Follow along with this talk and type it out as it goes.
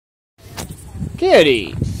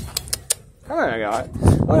Kitties! Come on, I got.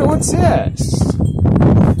 What's this?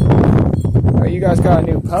 Oh, you guys got a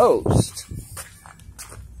new post.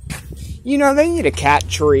 You know, they need a cat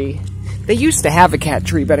tree. They used to have a cat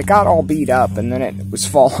tree, but it got all beat up, and then it was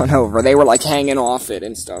falling over. They were, like, hanging off it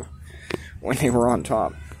and stuff when they were on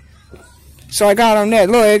top. So I got them there.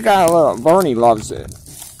 Look, it got a little... Bernie loves it.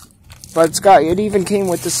 But it even came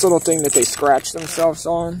with this little thing that they scratch themselves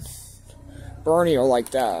on. Bernie will like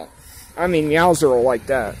that. I mean, Meowser will like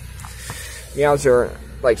that. Meowser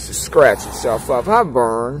likes to scratch himself up. Hi,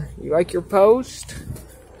 Bern. You like your post?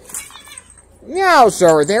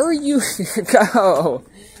 Meowser, there you go.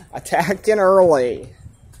 Attacking early.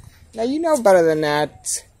 Now, you know better than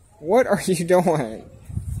that. What are you doing?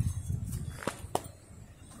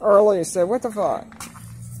 Early said, what the fuck?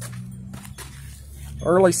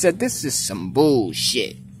 Early said, this is some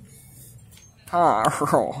bullshit. Huh,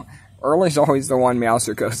 Earl. Early's always the one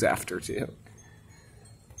Meowser goes after, too.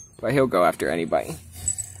 But he'll go after anybody.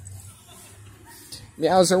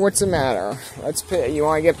 Meowser, what's the matter? You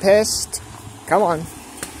want to get pissed? Come on.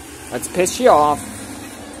 Let's piss you off.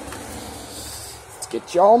 Let's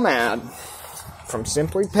get you all mad. From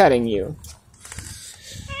simply petting you.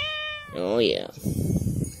 Oh, yeah.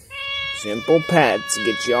 Simple pets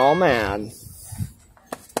get you all mad.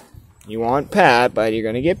 You want pet, but you're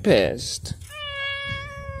gonna get pissed.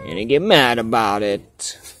 You're gonna get mad about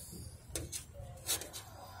it.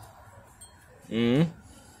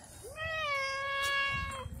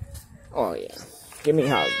 Oh, yeah. Give me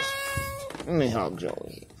hugs. Give me hugs over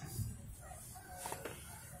here.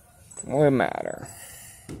 What's the matter?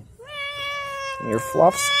 Your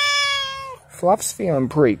Fluff's feeling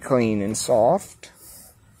pretty clean and soft.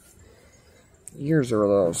 Ears are a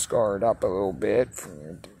little scarred up a little bit from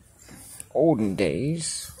your olden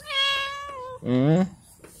days.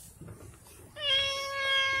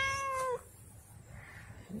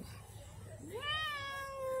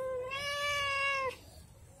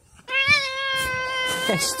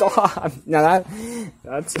 Stop. No,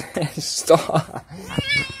 that's stop.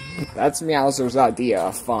 That's Meowser's idea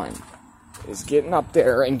of fun. Is getting up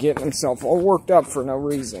there and getting himself all worked up for no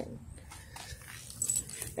reason.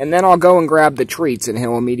 And then I'll go and grab the treats and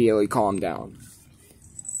he'll immediately calm down.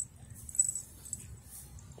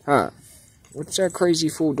 Huh. What's that crazy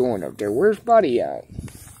fool doing up there? Where's Buddy at?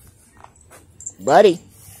 Buddy?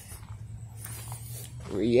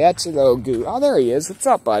 That's a little goo. Oh, there he is. What's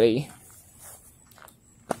up, Buddy?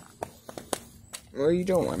 What are you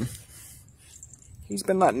doing? He's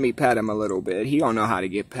been letting me pet him a little bit. He don't know how to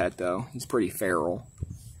get pet, though. He's pretty feral.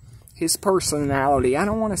 His personality, I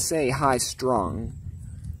don't want to say high-strung,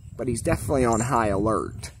 but he's definitely on high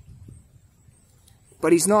alert.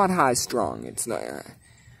 But he's not high-strung. It's not...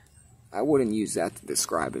 I wouldn't use that to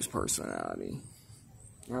describe his personality.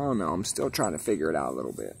 I don't know. I'm still trying to figure it out a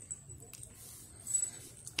little bit.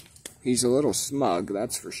 He's a little smug,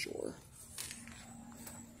 that's for sure.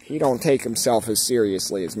 He don't take himself as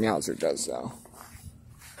seriously as Meowser does, though.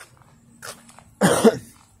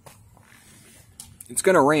 It's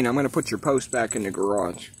gonna rain. I'm gonna put your post back in the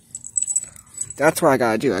garage. That's what I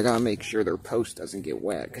gotta do. I gotta make sure their post doesn't get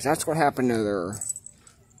wet. Because that's what happened to their...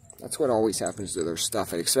 That's what always happens to their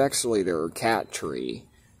stuff. Especially their cat tree.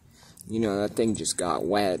 You know, that thing just got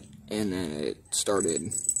wet. And then it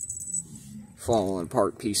started falling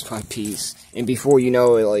apart piece by piece. And before you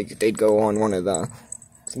know it, like, they'd go on one of the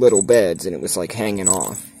little beds. And it was, like, hanging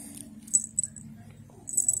off.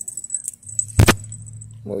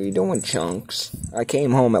 What are you doing, Chunks? I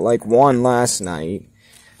came home at, like, 1 last night.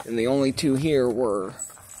 And the only two here were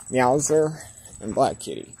Meowser and Black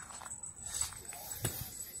Kitty.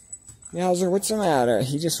 Meowser, what's the matter?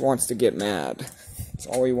 He just wants to get mad. That's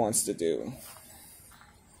all he wants to do.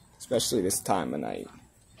 Especially this time of night.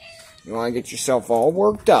 You want to get yourself all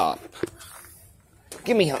worked up.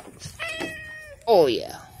 Give me hugs. Oh,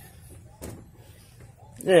 yeah.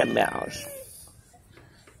 Look at that mouse.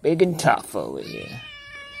 Big and tough over here.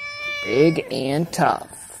 Big and tough.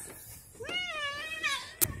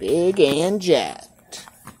 Big and jacked.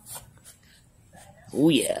 Oh,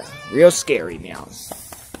 yeah. Real scary, Meows.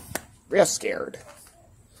 Real scared.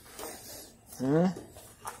 Huh?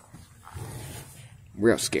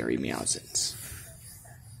 Real scary Meowsins.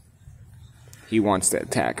 He wants to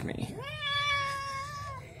attack me.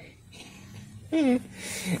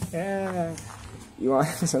 Yeah. You want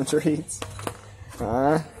some treats?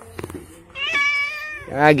 Huh?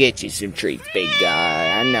 I'll get you some treats, big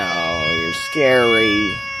guy. I know, you're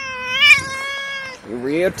scary. You're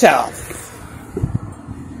real tough.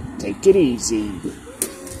 Take it easy.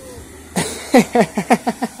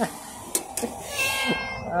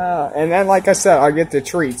 And then, like I said, I get the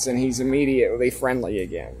treats, and he's immediately friendly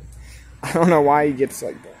again. I don't know why he gets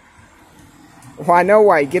like that. Well, I know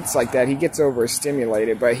why he gets like that. He gets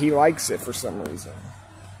overstimulated, but he likes it for some reason.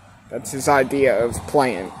 That's his idea of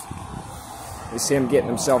playing. You see him getting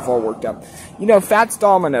himself all worked up. You know, Fats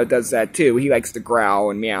Domino does that too. He likes to growl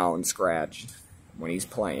and meow and scratch when he's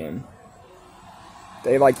playing.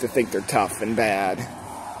 They like to think they're tough and bad.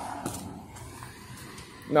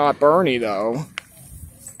 Not Bernie, though.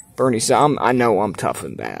 Bernie said, I know I'm tough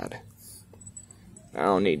and bad. I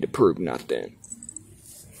don't need to prove nothing.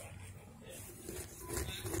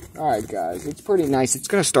 Alright, guys. It's pretty nice. It's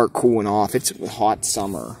going to start cooling off. It's hot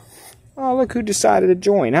summer. Oh, look who decided to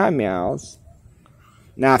join. Hi, Meows.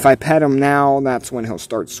 Now, if I pet him now, that's when he'll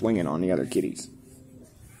start swinging on the other kitties.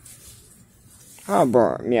 Oh,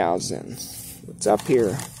 Meowsin. What's up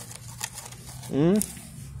here?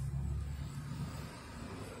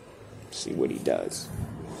 See what he does.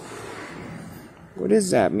 What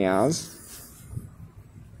is that, Meows?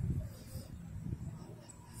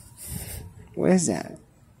 What is that?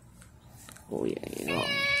 Oh, yeah, you know.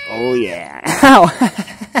 Oh, yeah. Ow!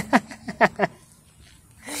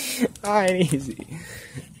 Alright, easy.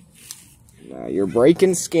 Now you're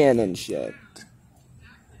breaking skin and shit.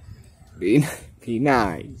 Be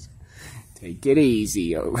nice. Take it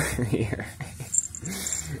easy over here.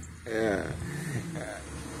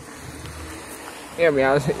 Yeah,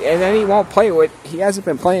 Meows. And then he won't play with... He hasn't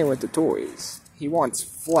been playing with the toys. He wants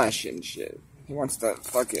flesh and shit. He wants to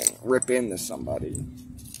fucking rip into somebody.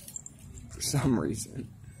 For some reason.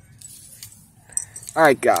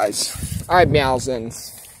 Alright, guys. Alright,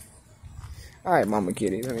 Meowsins. Alright, Mama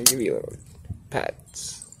Kitty. Let me give you a little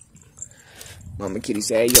pets. Mama Kitty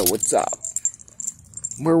say, hey, yo, what's up?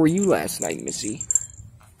 Where were you last night, Missy?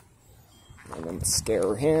 I'm gonna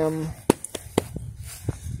scare him.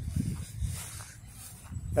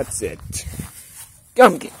 That's it.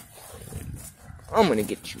 Come get. I'm gonna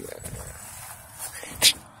get you out.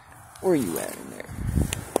 Where are you at in there?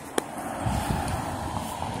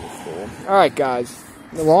 Alright, guys.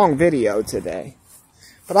 A long video today.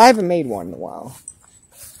 But I haven't made one in a while.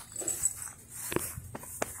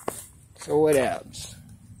 So what else?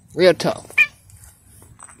 Real tough.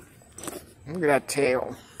 Look at that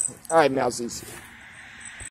tail. Alright, Mousies.